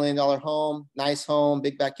 $1.5 million home, nice home,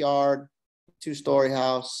 big backyard, 2-story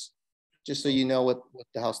house, just so you know what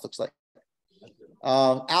the house looks like.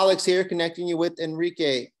 Alex here, connecting you with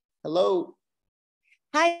Enrique. Hello.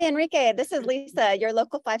 Hi, Enrique. This is Lisa, your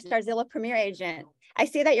local 5-star Zillow Premier agent. I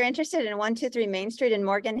see that you're interested in 123 Main Street in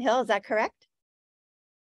Morgan Hill. Is that correct?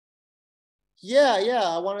 Yeah.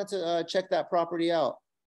 I wanted to check that property out.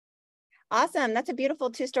 Awesome. That's a beautiful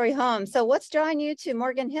 2-story home. So what's drawing you to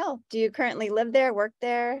Morgan Hill? Do you currently live there, work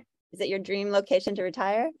there? Is it your dream location to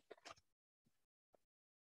retire?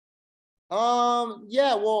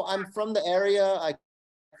 Yeah, well, I'm from the area. I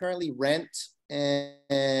currently rent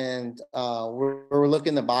and we're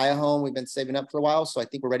looking to buy a home. We've been saving up for a while, so I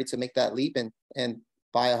think we're ready to make that leap and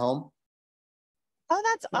buy a home. Oh,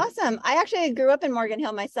 that's awesome. I actually grew up in Morgan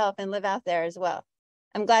Hill myself and live out there as well.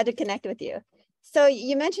 I'm glad to connect with you. So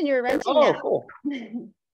you mentioned you were renting now. Cool.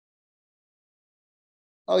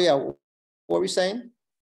 Oh yeah, what were we saying?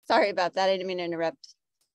 Sorry about that. I didn't mean to interrupt.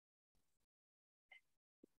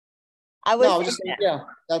 I was just saying, yeah.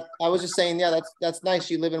 I was just saying, yeah. That's nice.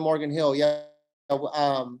 You live in Morgan Hill, yeah.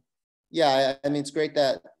 Yeah. I mean, it's great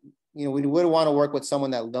that we would want to work with someone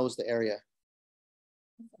that knows the area.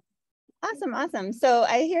 Awesome. So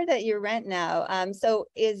I hear that you rent now. So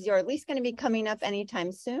is your lease going to be coming up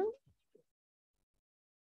anytime soon?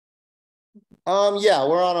 Yeah,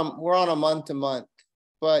 we're on a month to month,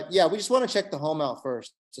 but yeah, we just want to check the home out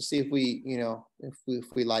first to see if we, if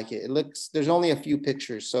we like it. There's only a few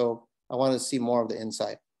pictures, so I wanted to see more of the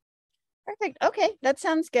inside. Perfect. Okay, that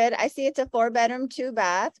sounds good. I see it's a 4-bedroom,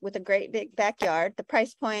 2-bath with a great big backyard. The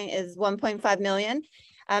price point is 1.5 million.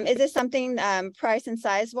 Is this something price and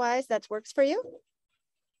size wise that works for you?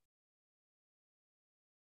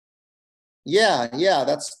 Yeah,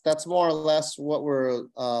 that's more or less what we're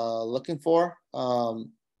looking for.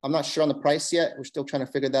 I'm not sure on the price yet. We're still trying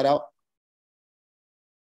to figure that out.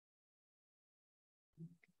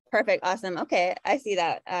 Perfect. Awesome. Okay, I see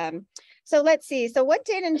that. So let's see. So what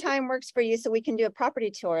date and time works for you so we can do a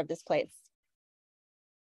property tour of this place?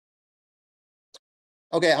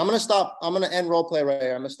 Okay, I'm gonna end role play right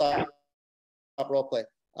here. I'm gonna stop role play.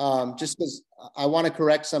 Just because I want to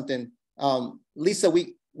correct something. Lisa,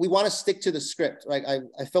 we want to stick to the script, right?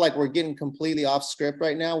 I feel like we're getting completely off script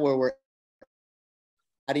right now, where we're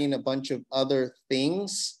adding a bunch of other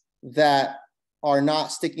things that are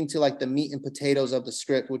not sticking to like the meat and potatoes of the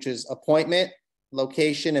script, which is appointment,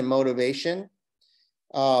 location, and motivation.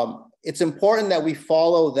 It's important that we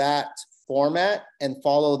follow that format and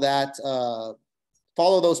follow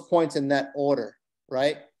those points in that order,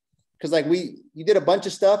 right? Because like you did a bunch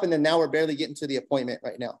of stuff and then now we're barely getting to the appointment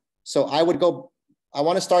right now. So I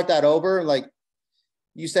want to start that over. Like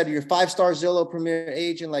you said, you're 5-star Zillow Premier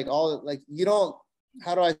agent, you don't,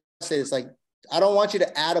 how do I say this? Like, I don't want you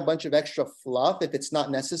to add a bunch of extra fluff if it's not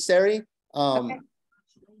necessary. Okay.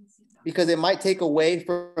 Because it might take away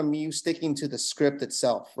from you sticking to the script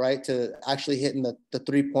itself, right? To actually hitting the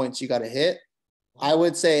 3 points you got to hit. I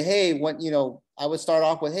would say, hey, I would start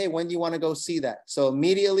off with, hey, when do you want to go see that? So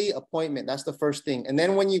immediately appointment, that's the first thing. And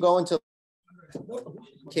then when you go into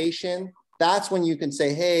location, that's when you can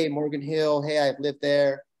say, hey, Morgan Hill, hey, I've lived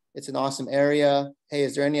there. It's an awesome area. Hey,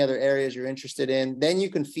 is there any other areas you're interested in? Then you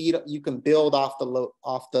can build off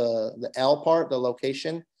the L part, the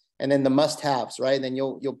location, and then the must-haves, right? Then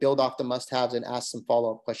you'll build off the must-haves and ask some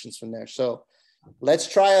follow-up questions from there. So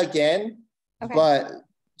let's try again, okay. But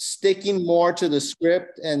sticking more to the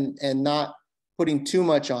script and not putting too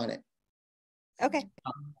much on it. Okay.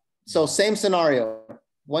 So same scenario,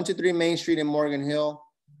 123 Main Street in Morgan Hill.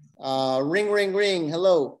 Ring, ring, ring.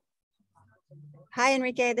 Hello. Hi,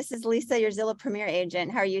 Enrique. This is Lisa, your Zillow Premier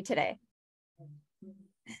agent. How are you today?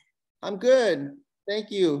 I'm good.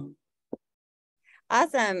 Thank you.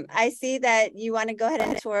 Awesome. I see that you want to go ahead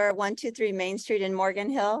and tour 123 Main Street in Morgan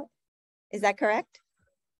Hill. Is that correct?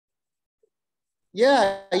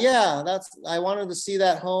 Yeah. I wanted to see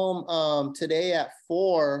that home today at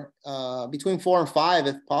 4, between 4 and 5,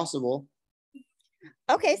 if possible.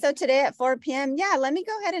 Okay, so today at 4 p.m. Yeah, let me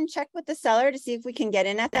go ahead and check with the seller to see if we can get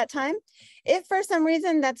in at that time. If for some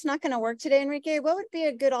reason that's not going to work today, Enrique, what would be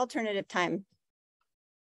a good alternative time?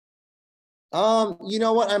 You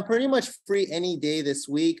know what? I'm pretty much free any day this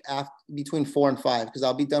week after between 4 and 5 because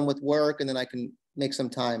I'll be done with work and then I can make some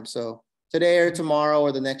time. So today or tomorrow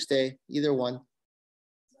or the next day, either one.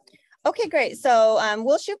 Okay, great. So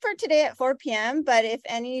we'll shoot for today at 4 p.m. But if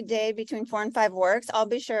any day between 4 and 5 works, I'll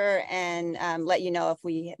be sure and let you know if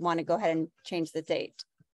we want to go ahead and change the date.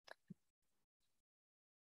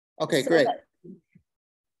 Okay, great.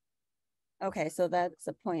 Okay, so that's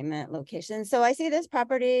appointment location. So I see this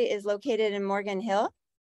property is located in Morgan Hill.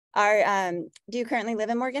 Do you currently live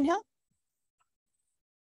in Morgan Hill?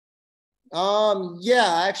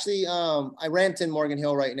 Yeah, actually, I rent in Morgan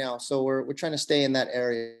Hill right now, so we're trying to stay in that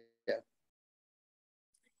area.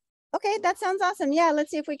 Okay, that sounds awesome. Yeah,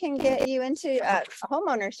 let's see if we can get you into home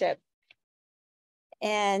ownership.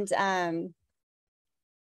 And I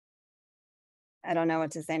don't know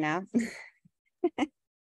what to say now.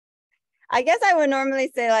 I guess I would normally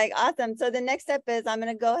say like, awesome. So the next step is I'm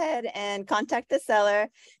going to go ahead and contact the seller,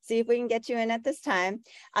 see if we can get you in at this time.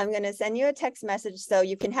 I'm going to send you a text message so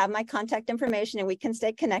you can have my contact information and we can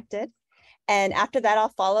stay connected. And after that, I'll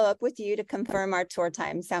follow up with you to confirm our tour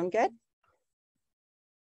time. Sound good?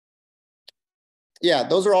 Yeah,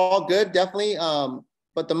 those are all good, definitely.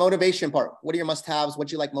 But the motivation part, what are your must-haves? What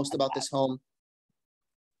do you like most about this home?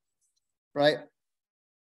 Right?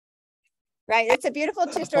 Right. It's a beautiful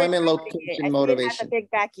two-story Appointment, property. location, I see motivation. it has a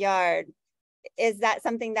big backyard. Is that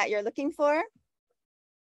something that you're looking for?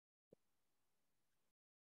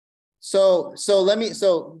 So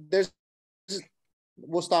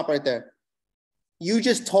we'll stop right there. You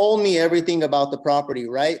just told me everything about the property,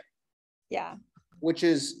 right? Yeah. Which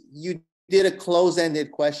is, you did a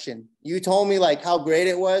close-ended question. You told me like how great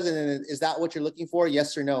it was, and then is that what you're looking for?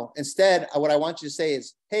 Yes or no? Instead, what I want you to say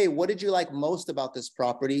is, hey, what did you like most about this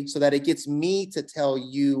property? So that it gets me to tell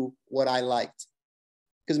you what I liked.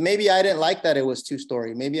 Because maybe I didn't like that it was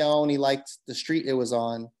two-story. Maybe I only liked the street it was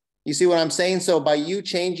on. You see what I'm saying? So by you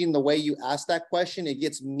changing the way you ask that question, it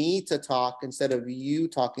gets me to talk instead of you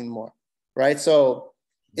talking more, right? So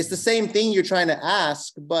it's the same thing you're trying to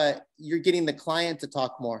ask, but you're getting the client to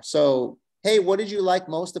talk more. So, hey, what did you like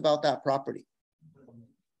most about that property?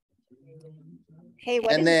 Hey,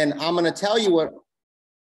 and then I'm going to tell you what,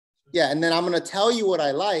 and then I'm going to tell you what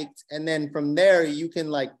I liked. And then from there, you can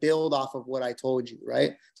like build off of what I told you,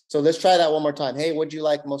 right? So let's try that one more time. Hey, what did you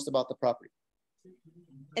like most about the property?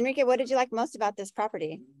 Enrique, what did you like most about this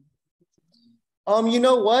property? You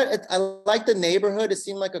know what? I like the neighborhood. It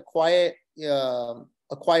seemed like a quiet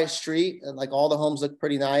street, and like all the homes look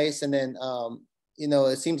pretty nice. And then, you know,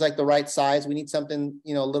 it seems like the right size. We need something,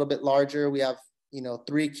 you know, a little bit larger. We have, you know,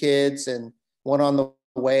 3 kids and 1 on the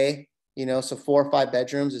way, you know, so 4 or 5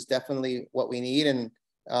 bedrooms is definitely what we need. And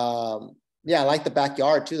yeah, I like the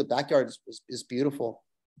backyard too. The backyard is beautiful.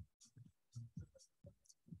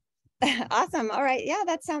 Awesome. All right. Yeah,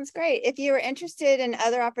 that sounds great. If you were interested in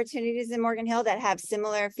other opportunities in Morgan Hill that have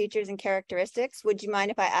similar features and characteristics, would you mind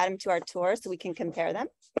if I add them to our tour so we can compare them?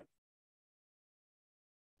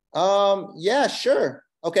 Yeah, sure.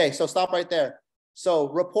 Okay, so stop right there. So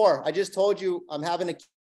Rapport, I just told you I'm having a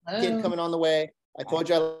kid coming on the way. I told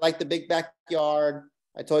you I like the big backyard.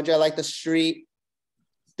 I told you I like the street.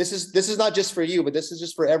 This is not just for you, but this is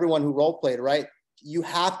just for everyone who role played, right? You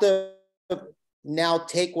have to now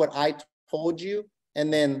take what I told you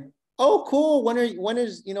and then, oh, cool. When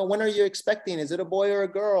are you expecting? Is it a boy or a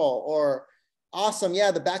girl? Or awesome. Yeah,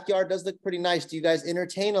 the backyard does look pretty nice. Do you guys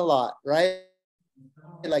entertain a lot, right?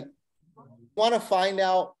 Like, you want to find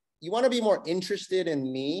out, you want to be more interested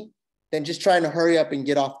in me than just trying to hurry up and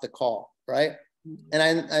get off the call, right? And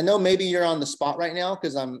I know maybe you're on the spot right now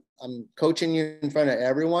because I'm coaching you in front of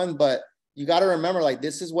everyone, but you got to remember, like,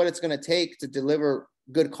 this is what it's going to take to deliver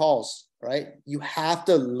good calls, right? You have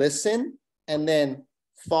to listen and then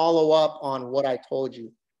follow up on what I told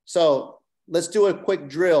you. So let's do a quick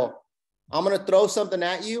drill. I'm going to throw something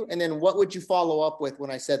at you, and then what would you follow up with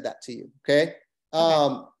when I said that to you? Okay.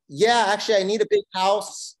 Yeah, actually, I need a big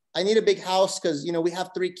house. I need a big house because, you know, we have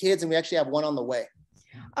 3 kids and we actually have 1 on the way.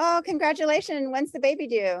 Oh, congratulations. When's the baby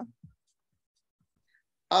due?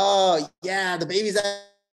 Oh, yeah, the baby's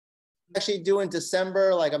actually due in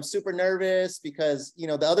December. Like, I'm super nervous because, you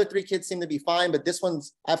know, the other 3 kids seem to be fine, but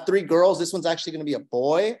I have 3 girls. This one's actually going to be a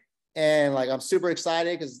boy. And like, I'm super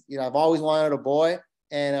excited because, you know, I've always wanted a boy.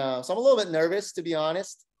 And so I'm a little bit nervous, to be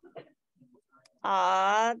honest.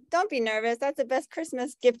 Don't be nervous. That's the best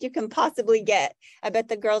Christmas gift you can possibly get. I bet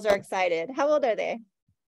the girls are excited. How old are they?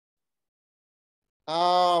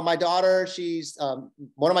 My daughter, she's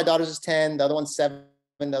one of my daughters is 10, the other one's 7,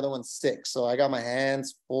 the other one's 6. So I got my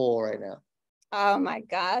hands full right now. Oh my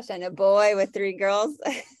gosh, and a boy with 3 girls.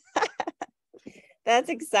 That's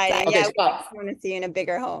exciting. Okay, Yeah, stop. I want to see you in a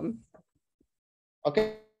bigger home.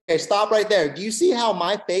 Okay, stop right there. Do you see how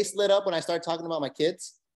my face lit up when I started talking about my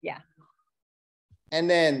kids? Yeah. And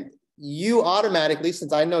then you automatically,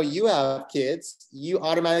 since I know you have kids, you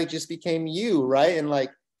automatically just became you, right? And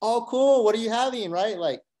like, oh, cool. What are you having, right?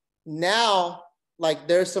 Like now, like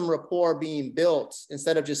there's some rapport being built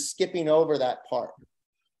instead of just skipping over that part,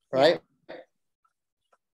 right? Yeah.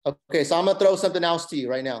 Okay, so I'm gonna throw something else to you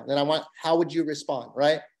right now. Then how would you respond,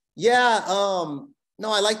 right? Yeah,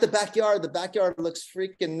 no, I like the backyard. The backyard looks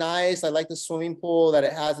freaking nice. I like the swimming pool that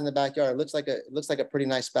it has in the backyard. It looks like a pretty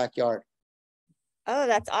nice backyard. Oh,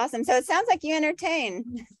 that's awesome. So it sounds like you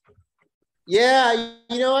entertain. Yeah,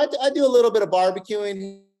 I do a little bit of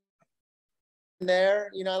barbecuing there.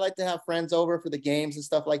 I like to have friends over for the games and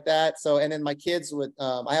stuff like that. So, and then my kids would,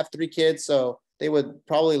 I have 3 kids, so they would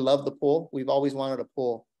probably love the pool. We've always wanted a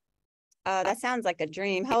pool. That sounds like a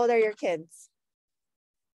dream. How old are your kids?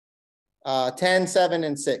 10, 7,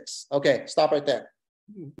 and 6. Okay, stop right there.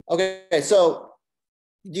 Okay, so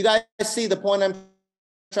do you guys see the point I'm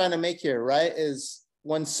trying to make here, right? Is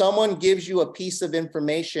when someone gives you a piece of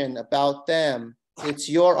information about them, it's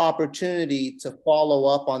your opportunity to follow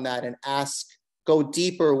up on that and go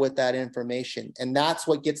deeper with that information. And that's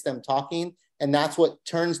what gets them talking. And that's what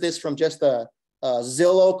turns this from just a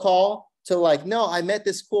Zillow call to like, no, I met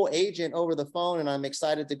this cool agent over the phone and I'm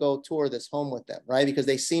excited to go tour this home with them, right? Because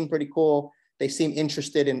they seem pretty cool. They seem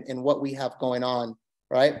interested in what we have going on,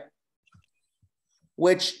 right?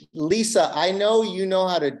 Which, Lisa, I know you know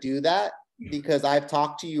how to do that because I've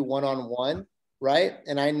talked to you one-on-one, right?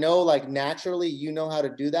 And I know like naturally you know how to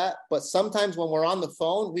do that, but sometimes when we're on the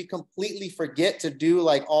phone, we completely forget to do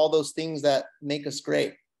like all those things that make us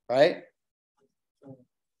great, right?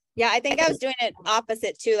 Yeah, I think I was doing it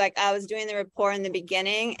opposite too. Like I was doing the rapport in the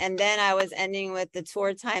beginning and then I was ending with the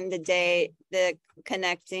tour time, the day, the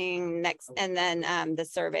connecting next, and then the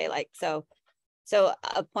survey. Like, so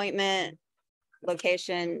appointment,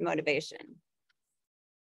 location, motivation.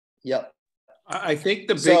 Yep. I think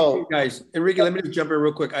the big thing, guys, Enrique, let me just jump in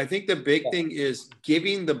real quick. I think the big thing is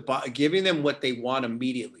giving them what they want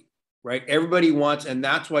immediately, right? Everybody wants, and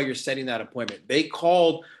that's why you're setting that appointment. They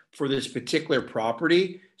called for this particular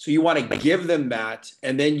property, so you want to give them that,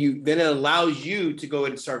 and then it allows you to go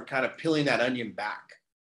and start kind of peeling that onion back,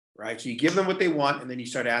 right? So you give them what they want, and then you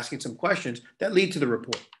start asking some questions that lead to the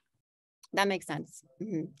report. That makes sense.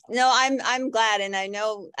 Mm-hmm. No, I'm glad, and I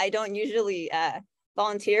know I don't usually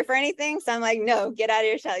volunteer for anything, so I'm like, no, get out of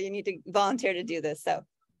your shell. You need to volunteer to do this. So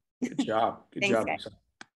good job. Good job, Lisa.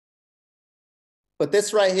 But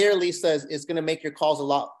this right here, Lisa, is going to make your calls a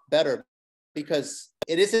lot better because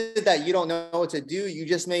it isn't that you don't know what to do. You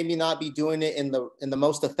just maybe not be doing it in the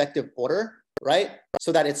most effective order, right?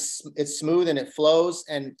 So that it's smooth and it flows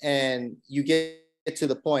and you get to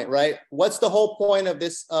the point, right? What's the whole point of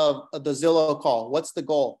this of the Zillow call? What's the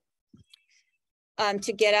goal?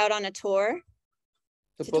 To get out on a tour.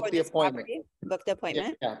 To book the appointment. Book the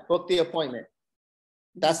appointment. Yeah, book the appointment.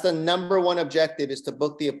 That's the number one objective, is to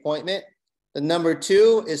book the appointment. The number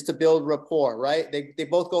 2 is to build rapport, right? They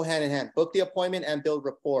both go hand in hand. Book the appointment and build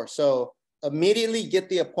rapport. So immediately get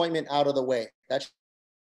the appointment out of the way. That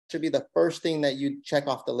should be the first thing that you check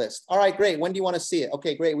off the list. All right, great. When do you want to see it?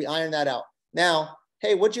 Okay, great. We iron that out. Now,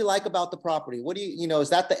 hey, what'd you like about the property? What do is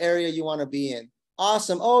that the area you want to be in?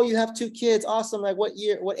 Awesome. Oh, you have 2 kids. Awesome. Like what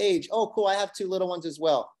year, what age? Oh, cool. I have 2 little ones as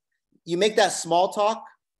well. You make that small talk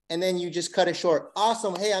and then you just cut it short.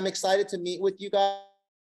 Awesome. Hey, I'm excited to meet with you guys.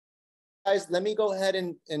 Let me go ahead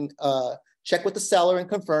and check with the seller and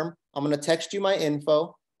confirm. I'm going to text you my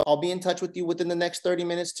info. I'll be in touch with you within the next 30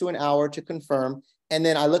 minutes to an hour to confirm. And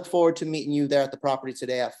then I look forward to meeting you there at the property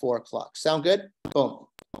today at 4 o'clock. Sound good? Boom.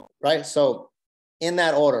 Right. So in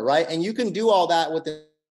that order, right? And you can do all that within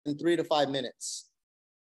 3 to 5 minutes.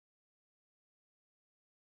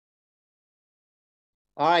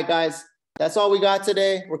 All right, guys, that's all we got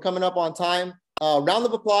today. We're coming up on time. Round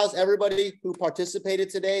of applause, everybody who participated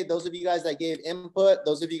today. Those of you guys that gave input,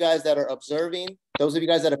 those of you guys that are observing, those of you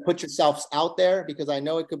guys that have put yourselves out there, because I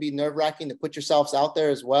know it could be nerve-wracking to put yourselves out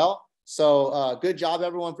there as well. So good job,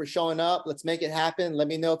 everyone, for showing up. Let's make it happen. Let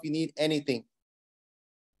me know if you need anything.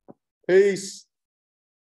 Peace.